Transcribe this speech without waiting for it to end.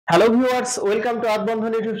Hello viewers, welcome to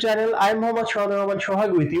Earthbondhon YouTube channel. I am Mohammad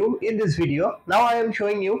Shohag with you. In this video, now I am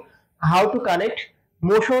showing you how to connect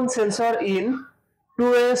motion sensor in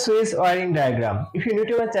two-way switch wiring diagram. If you are new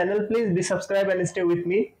to my channel, please be subscribed and stay with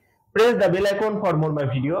me. Press the bell icon for more my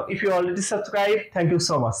video. If you already subscribed, thank you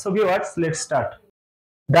so much. So viewers, let's start.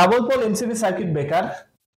 Double pole MCB circuit breaker,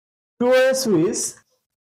 two-way switch,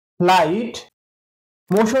 light,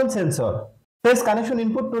 motion sensor. Phase connection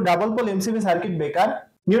input to double pole MCB circuit breaker.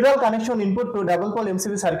 Neutral connection input to double pole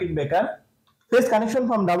MCB circuit breaker. Phase connection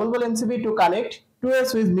from double pole MCB to connect two-way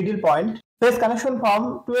switch middle point. Phase connection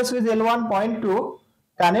from two-way switch L1 point to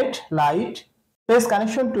connect light. Phase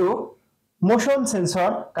connection to motion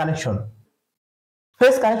sensor connection.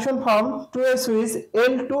 Phase connection from two-way switch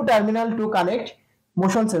L2 terminal to connect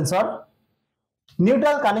motion sensor.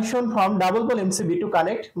 Neutral connection from double pole MCB to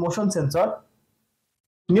connect motion sensor.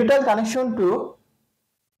 Neutral connection to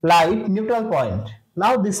light neutral point.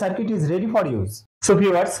 Now this circuit is ready for use. So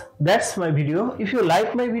viewers, that's my video. If you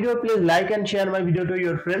like my video, please like and share my video to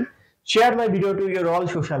your friend. Share my video to your all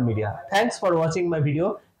social media. Thanks for watching my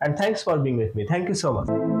video and thanks for being with me. Thank you so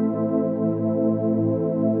much.